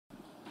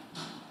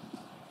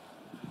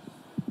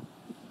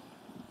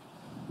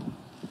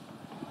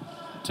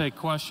Take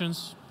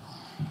questions.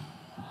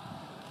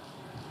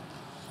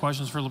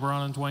 Questions for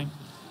LeBron and Dwyane?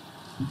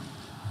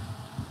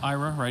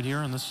 Ira, right here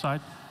on this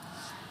side.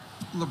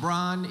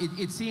 LeBron,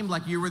 it seemed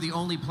like you were the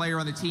only player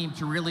on the team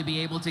to really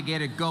be able to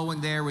get it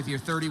going there with your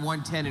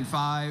 31, 10, and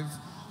 5.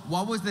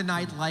 What was the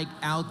night like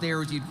out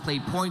there as you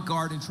played point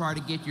guard and try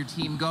to get your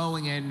team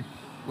going? And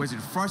was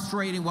it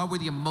frustrating? What were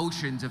the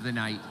emotions of the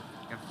night?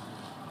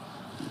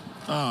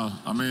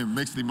 I mean,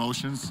 mixed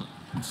emotions.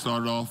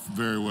 Started off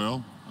very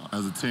well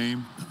as a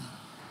team.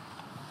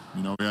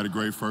 You know, we had a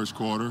great first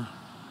quarter.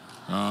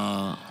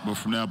 But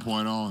from that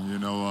point on, you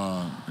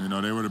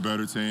know, they were the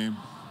better team.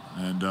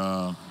 And,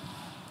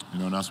 you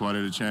know, that's why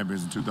they're the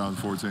champions in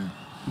 2014.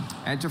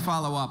 And to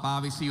follow up,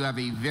 obviously you have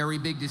a very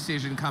big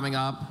decision coming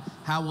up.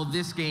 How will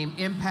this game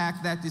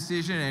impact that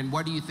decision, and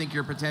what do you think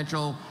your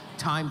potential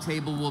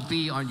timetable will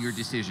be on your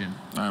decision?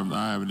 I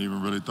haven't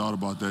even really thought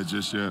about that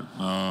just yet.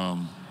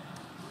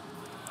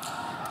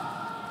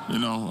 You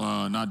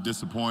know, not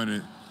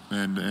disappointed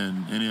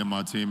in any of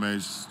my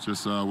teammates.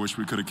 Just wish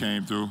we could have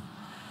came through.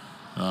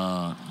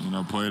 You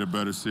know, played a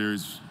better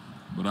series,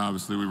 but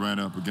obviously we ran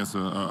up against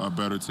a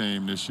better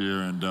team this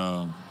year, and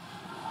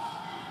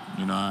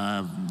you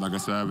know, like I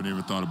said, I haven't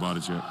even thought about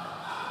it yet.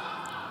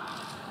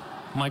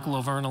 Michael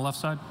over on the left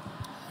side.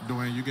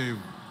 Dwyane, you gave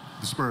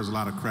the Spurs a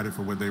lot of credit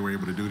for what they were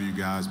able to do to you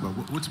guys, but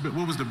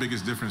what was the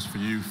biggest difference for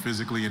you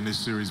physically in this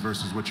series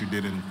versus what you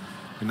did in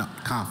the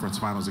conference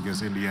finals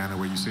against Indiana,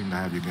 where you seem to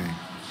have your game?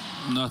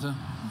 Nothing.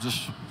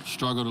 Just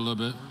struggled a little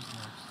bit.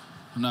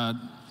 I'm not,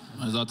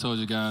 as I told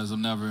you guys,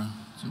 I'm never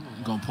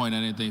going to point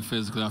at anything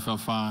physically. I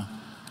felt fine.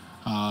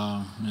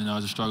 You know, I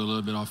just struggled a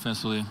little bit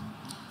offensively.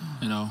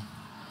 You know,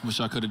 wish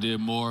I could have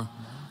did more,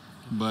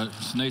 but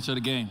it's the nature of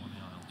the game,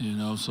 you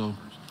know, so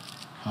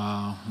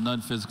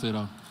nothing physically at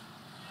all.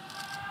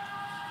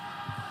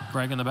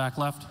 Greg in the back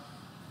left.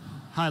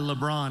 Hi,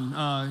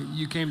 LeBron.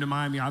 You came to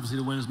Miami, obviously,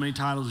 to win as many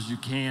titles as you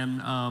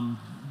can.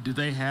 Do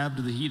the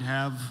Heat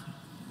have,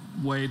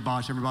 Wade,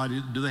 Bosh,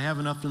 everybody, do they have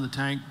enough in the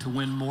tank to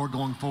win more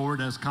going forward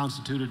as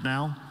constituted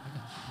now?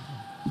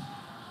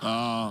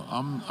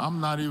 I'm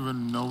not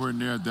even nowhere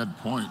near at that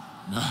point.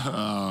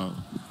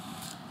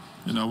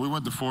 You know, we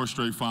went to 4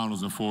 straight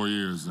finals in 4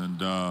 years, and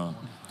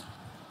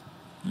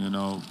you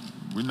know,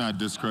 we're not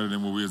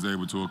discrediting what we was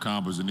able to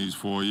accomplish in these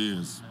 4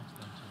 years.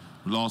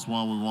 We lost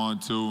one, we won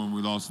 2, and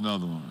we lost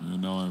another one. You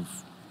know, and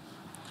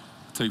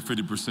take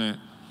 50%,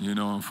 you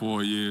know, in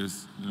 4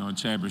 years, you know, in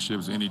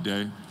championships any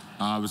day.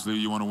 Obviously,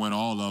 you want to win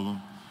all of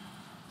them,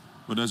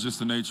 but that's just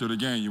the nature of the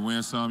game. You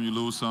win some, you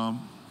lose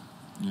some.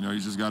 You know, you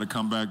just got to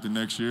come back the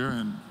next year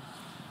and,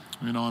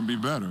 you know, and be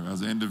better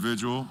as an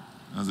individual,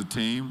 as a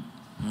team,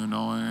 you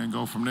know, and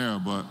go from there.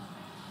 But,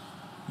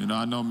 you know,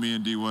 I know me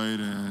and D-Wade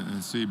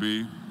and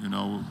CB, you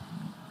know,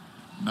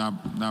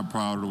 not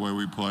proud of the way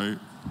we played.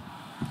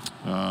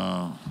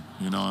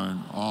 You know,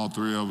 and all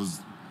 3 of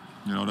us,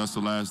 you know, that's the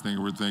last thing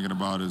we're thinking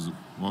about is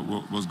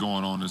what's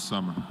going on this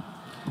summer.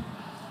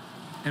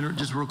 And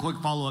just a real quick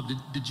follow-up,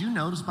 did you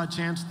notice by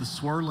chance the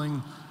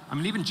swirling? I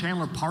mean, even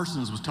Chandler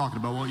Parsons was talking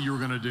about what you were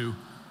going to do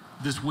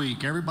this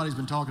week. Everybody's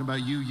been talking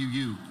about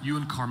you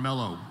and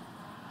Carmelo.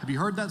 Have you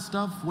heard that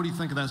stuff? What do you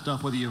think of that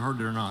stuff, whether you've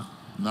heard it or not?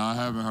 No, I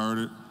haven't heard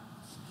it.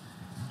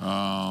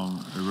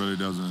 It really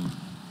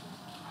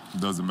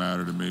doesn't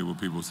matter to me what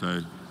people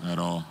say at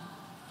all.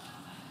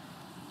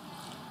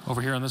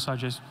 Over here on this side,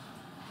 Jason.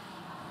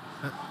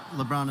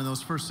 LeBron, in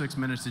those first 6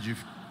 minutes,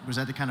 was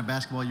that the kind of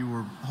basketball you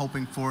were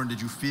hoping for? And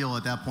did you feel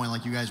at that point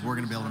like you guys were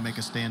going to be able to make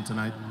a stand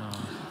tonight? No.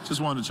 Just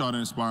wanted to try to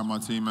inspire my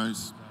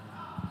teammates.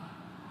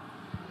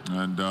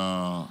 And,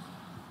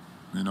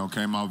 you know,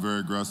 came out very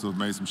aggressive,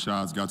 made some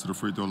shots, got to the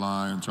free throw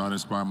line, tried to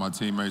inspire my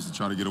teammates to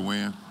try to get a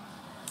win.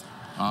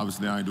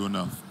 Obviously, I ain't do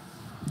enough.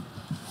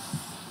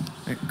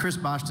 Chris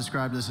Bosh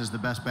described this as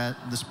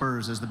the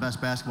Spurs as the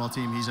best basketball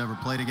team he's ever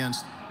played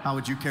against. How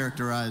would you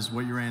characterize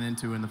what you ran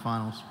into in the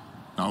finals?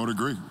 I would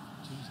agree.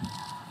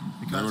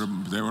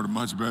 They were a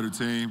much better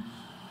team.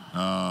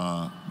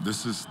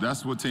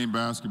 That's what team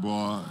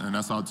basketball, and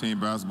that's how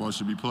team basketball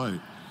should be played.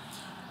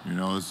 You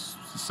know, it's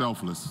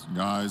selfless.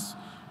 Guys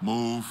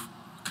move,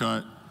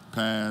 cut,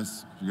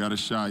 pass. You got a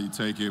shot, you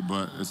take it,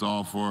 but it's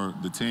all for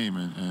the team,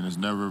 and it's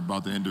never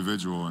about the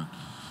individual.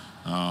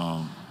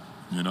 And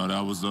you know,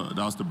 that was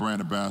the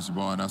brand of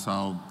basketball, and that's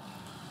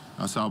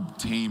how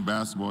team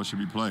basketball should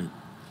be played.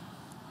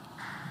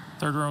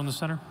 Third row in the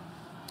center.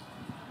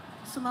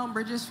 Simone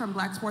Bridges from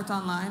Black Sports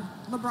Online.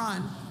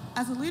 LeBron,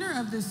 as a leader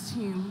of this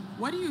team,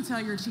 what do you tell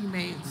your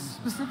teammates,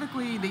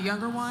 specifically the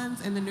younger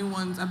ones and the new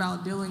ones,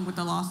 about dealing with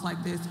a loss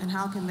like this, and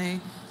how can they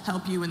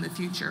help you in the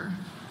future?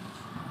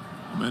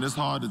 Man, it's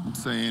hard to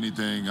say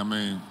anything. I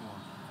mean,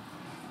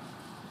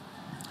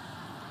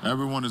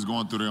 everyone is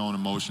going through their own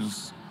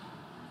emotions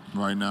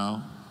right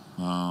now.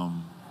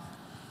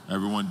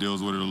 Everyone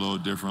deals with it a little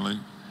differently.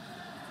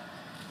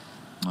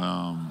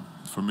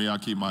 For me, I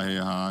keep my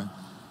head high.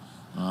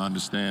 I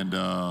understand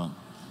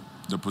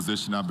the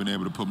position I've been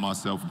able to put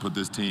myself and put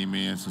this team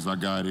in since I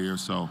got here.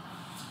 So,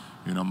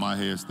 you know, my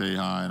head stay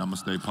high, and I'm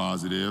going to stay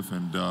positive.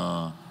 And,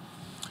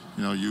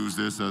 use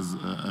this as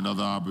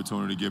another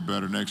opportunity to get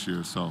better next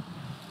year. So,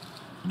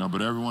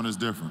 but everyone is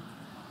different.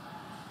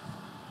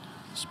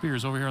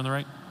 Spears over here on the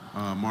right.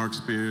 Mark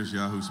Spears,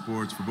 Yahoo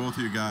Sports. For both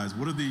of you guys,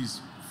 what have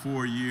these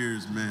 4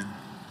 years meant,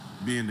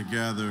 being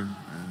together,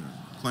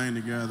 playing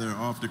together,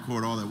 off the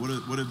court, all that?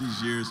 What have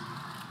these years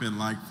been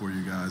like for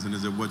you guys? And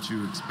is it what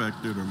you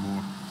expected or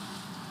more?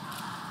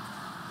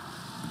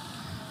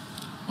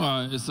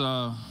 Well, it's,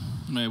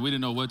 man, we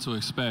didn't know what to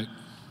expect,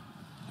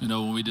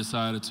 when we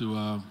decided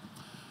to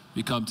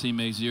become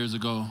teammates years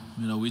ago.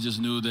 We just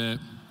knew that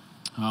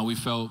we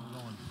felt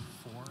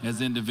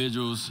as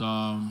individuals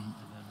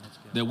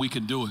that we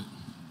can do it,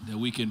 that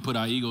we can put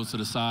our egos to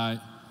the side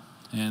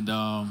and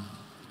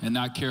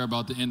not care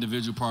about the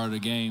individual part of the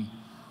game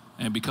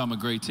and become a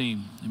great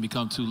team and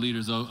become two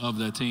leaders of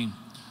that team.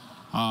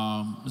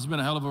 It's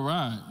been a hell of a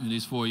ride in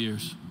these 4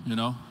 years,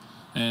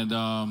 And,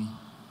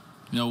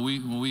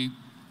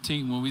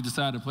 when we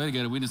decided to play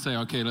together, we didn't say,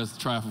 okay, let's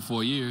try for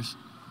 4 years.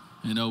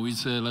 We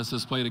said, let's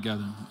just play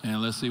together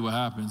and let's see what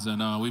happens.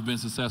 And we've been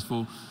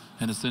successful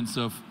in the sense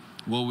of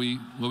what we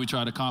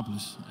tried to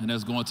accomplish, and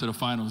that's going to the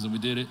finals, and we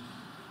did it.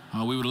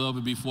 We would love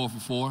to be 4 for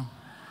 4.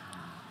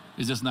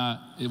 It's just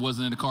it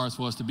wasn't in the cards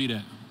for us to be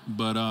that.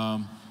 But,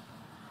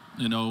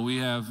 we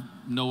have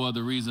no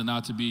other reason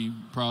not to be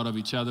proud of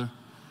each other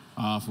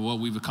for what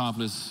we've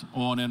accomplished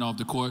on and off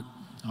the court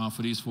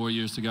for these 4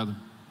 years together.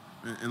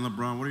 And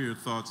LeBron, what are your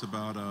thoughts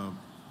about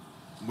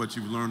what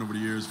you've learned over the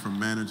years from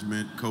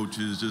management,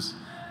 coaches, just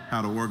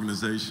how the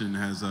organization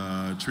has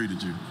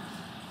treated you?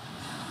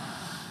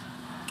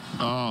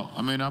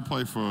 I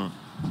play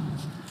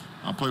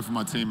for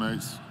my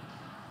teammates,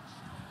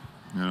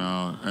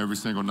 every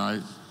single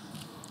night.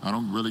 I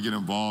don't really get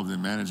involved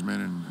in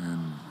management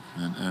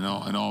and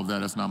all of that.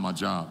 That's not my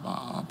job.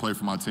 I play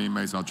for my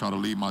teammates. I try to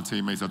lead my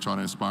teammates. I try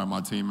to inspire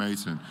my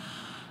teammates, and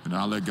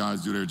I let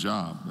guys do their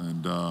job,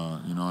 and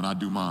I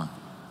do mine.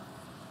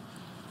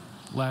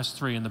 Last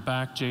three in the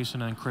back,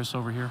 Jason and Chris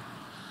over here.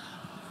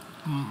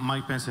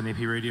 Mike Benson, AP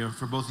Radio.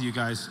 For both of you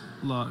guys,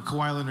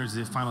 Kawhi Leonard's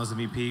the Finals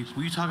MVP.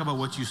 Will you talk about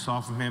what you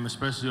saw from him,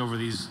 especially over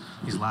these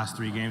last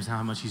 3 games, and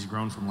how much he's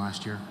grown from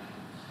last year?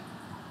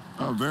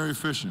 Very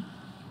efficient.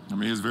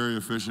 He's very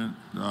efficient.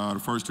 The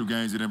first 2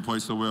 games he didn't play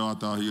so well. I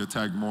thought he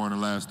attacked more in the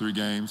last 3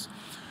 games.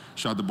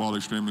 Shot the ball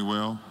extremely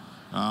well.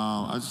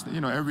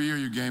 Every year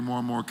you gain more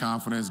and more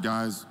confidence.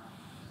 Guys,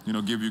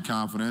 give you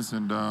confidence,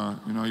 and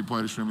he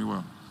played extremely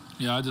well.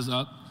 Yeah,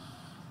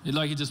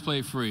 he just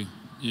played free.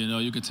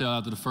 You could tell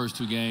after the first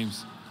 2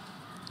 games,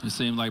 it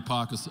seemed like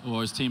Pac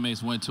or his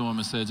teammates went to him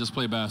and said, just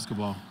play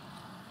basketball.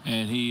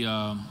 And he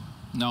not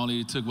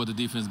only took what the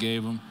defense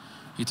gave him,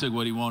 he took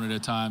what he wanted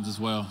at times as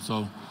well.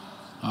 So,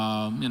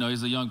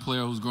 he's a young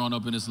player who's grown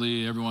up in this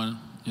league. Everyone,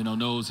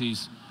 knows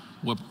he's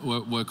what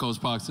Coach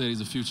Pac said, he's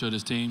the future of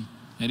this team.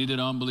 And he did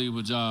an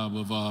unbelievable job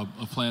of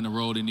playing the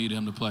role they needed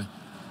him to play.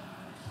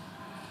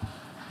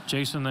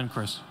 Jason, then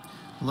Chris.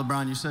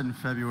 LeBron, you said in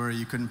February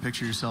you couldn't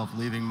picture yourself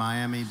leaving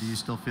Miami. Do you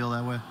still feel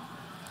that way?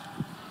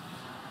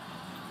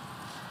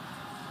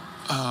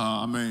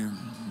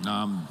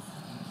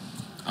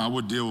 I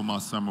would deal with my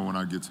summer when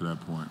I get to that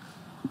point.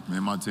 Me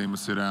and my team would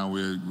sit down,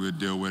 we'd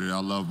deal with it. I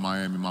love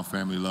Miami. My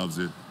family loves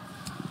it.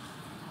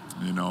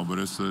 But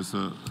it's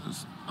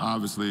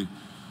obviously,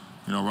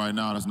 right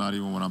now that's not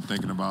even what I'm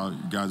thinking about.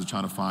 You guys are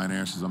trying to find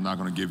answers. I'm not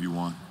going to give you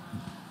one.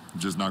 I'm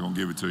just not going to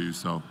give it to you.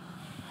 So,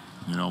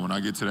 when I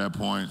get to that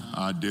point,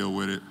 I deal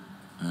with it.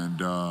 And,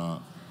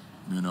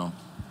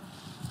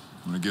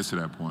 when it gets to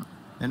that point.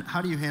 And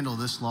how do you handle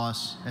this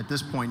loss at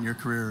this point in your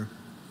career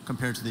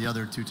compared to the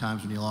other 2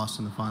 times when you lost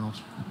in the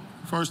finals?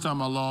 First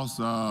time I lost,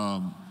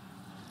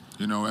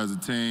 as a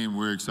team,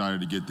 we're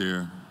excited to get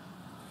there.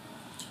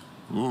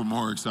 We were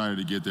more excited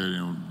to get there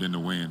than to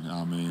win.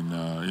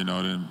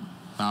 Then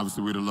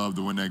obviously we'd have loved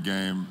to win that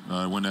game,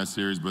 win that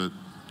series, but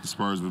the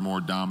Spurs were more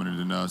dominant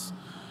than us.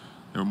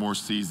 They were more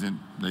seasoned.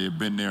 They had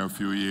been there a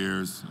few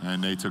years,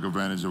 and they took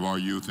advantage of our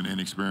youth and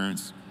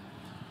inexperience.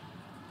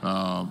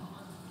 3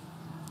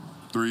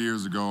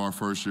 years ago, our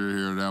first year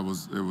here, that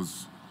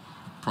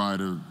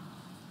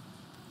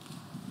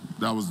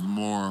was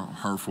more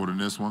hurtful than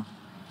this one.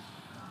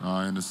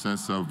 In the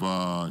sense of,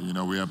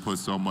 we had put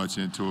so much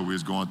into it. We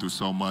was going through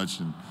so much.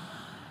 And,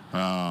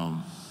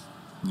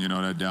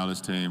 that Dallas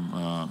team,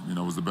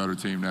 was the better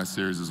team in that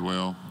series as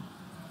well.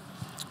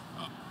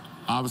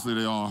 Obviously,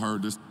 they all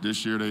hurt.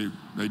 This year,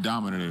 they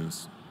dominated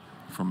us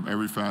from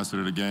every facet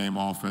of the game,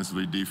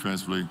 offensively,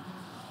 defensively.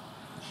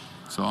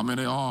 So,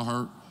 they all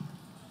hurt.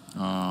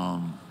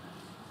 But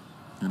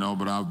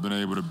I've been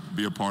able to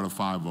be a part of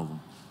 5 of them.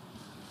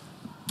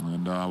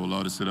 And I would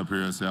love to sit up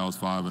here and say I was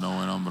 5-0 in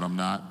them, but I'm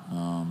not.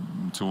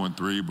 I'm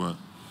 2-3, but,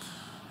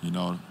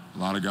 a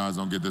lot of guys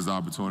don't get this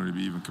opportunity to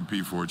even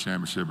compete for a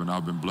championship, and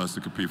I've been blessed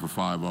to compete for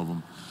 5 of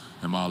them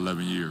in my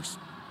 11 years.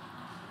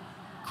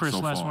 Chris, so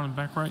last far. one in the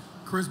back right.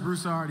 Chris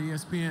Broussard,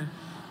 ESPN.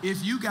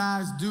 If you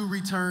guys do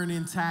return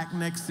intact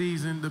next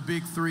season, the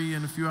big 3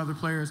 and a few other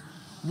players,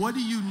 what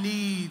do you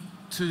need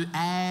to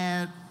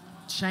add,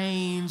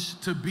 change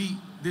to beat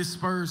this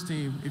Spurs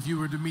team if you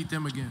were to meet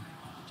them again?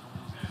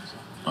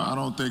 I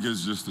don't think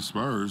it's just the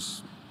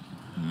Spurs.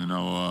 You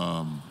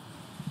know,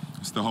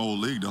 it's the whole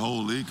league. The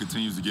whole league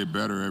continues to get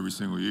better every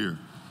single year.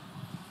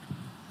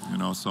 You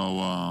know,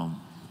 so,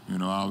 you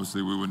know,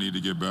 obviously we would need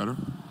to get better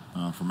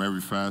from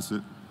every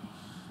facet,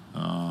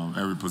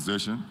 every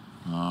position.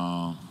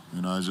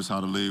 You know, it's just how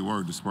the league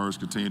works. The Spurs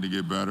continue to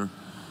get better.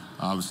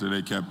 Obviously,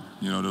 they kept,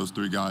 you know, those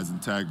 3 guys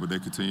intact, but they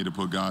continue to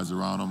put guys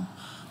around them,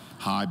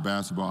 high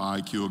basketball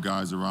IQ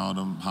guys around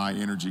them, high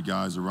energy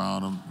guys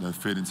around them that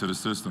fit into the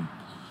system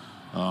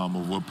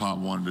of what Pop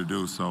wanted to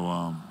do. So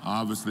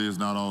obviously, it's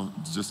not all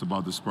just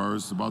about the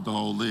Spurs. It's about the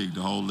whole league.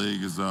 The whole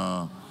league is, you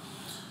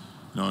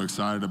know,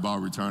 excited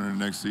about returning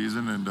the next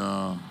season, and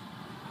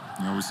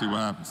you know, we see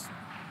what happens.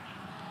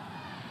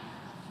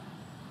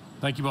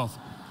 Thank you both.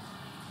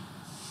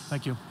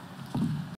 Thank you.